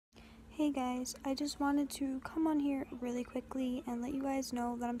Hey guys, I just wanted to come on here really quickly and let you guys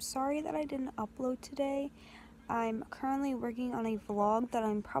know that I'm sorry that I didn't upload today. I'm currently working on a vlog that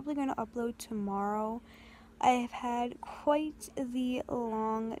I'm probably going to upload tomorrow. I have had quite the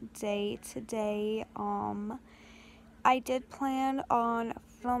long day today. I did plan on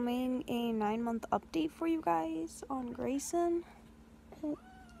filming a 9-month update for you guys on Grayson.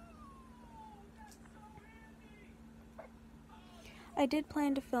 I did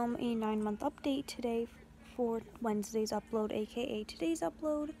plan to film a 9-month update today for Wednesday's upload, aka today's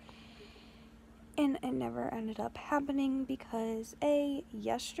upload, and it never ended up happening because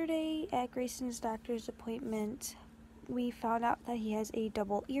yesterday at Grayson's doctor's appointment, we found out that he has a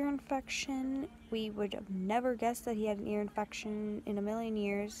double ear infection. We would have never guessed that he had an ear infection in a million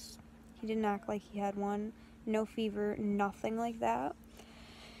years. He didn't act like he had one. No fever, nothing like that.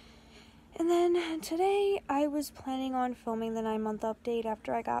 And then today I was planning on filming the 9-month update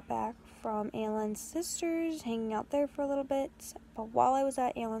after I got back from Aylin's sisters, hanging out there for a little bit. But while I was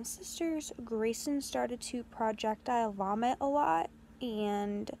at Aylin's sisters, Grayson started to projectile vomit a lot,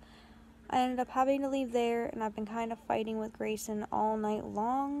 and I ended up having to leave there, and I've been kind of fighting with Grayson all night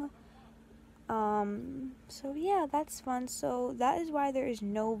long. So yeah, that's fun. So that is why there is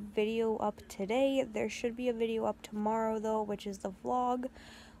no video up today. There should be a video up tomorrow though, which is the vlog,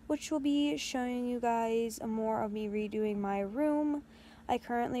 which will be showing you guys more of me redoing my room. I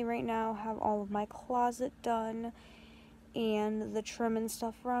currently right now have all of my closet done, and the trim and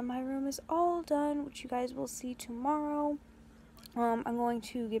stuff around my room is all done, which you guys will see tomorrow. I'm going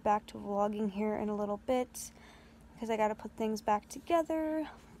to get back to vlogging here in a little bit because I gotta put things back together,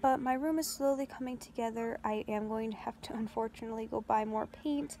 but my room is slowly coming together. I am going to have to unfortunately go buy more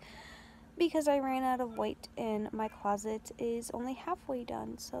paint because I ran out of white and my closet is only halfway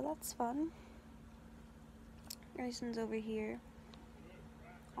done, so that's fun. Grayson's over here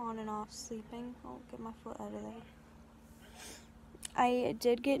on and off sleeping. I'll get my foot out of there. I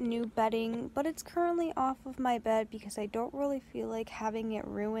did get new bedding, but it's currently off of my bed because I don't really feel like having it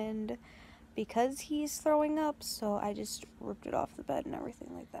ruined because he's throwing up, so I just ripped it off the bed and everything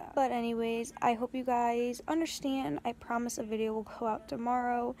like that. But anyways, I hope you guys understand. I promise a video will go out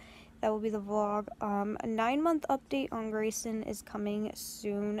tomorrow. That will be the vlog. A 9-month update on Grayson is coming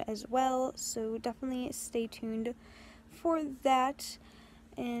soon as well, so definitely stay tuned for that.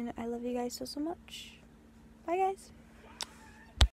 And I love you guys so much. Bye guys.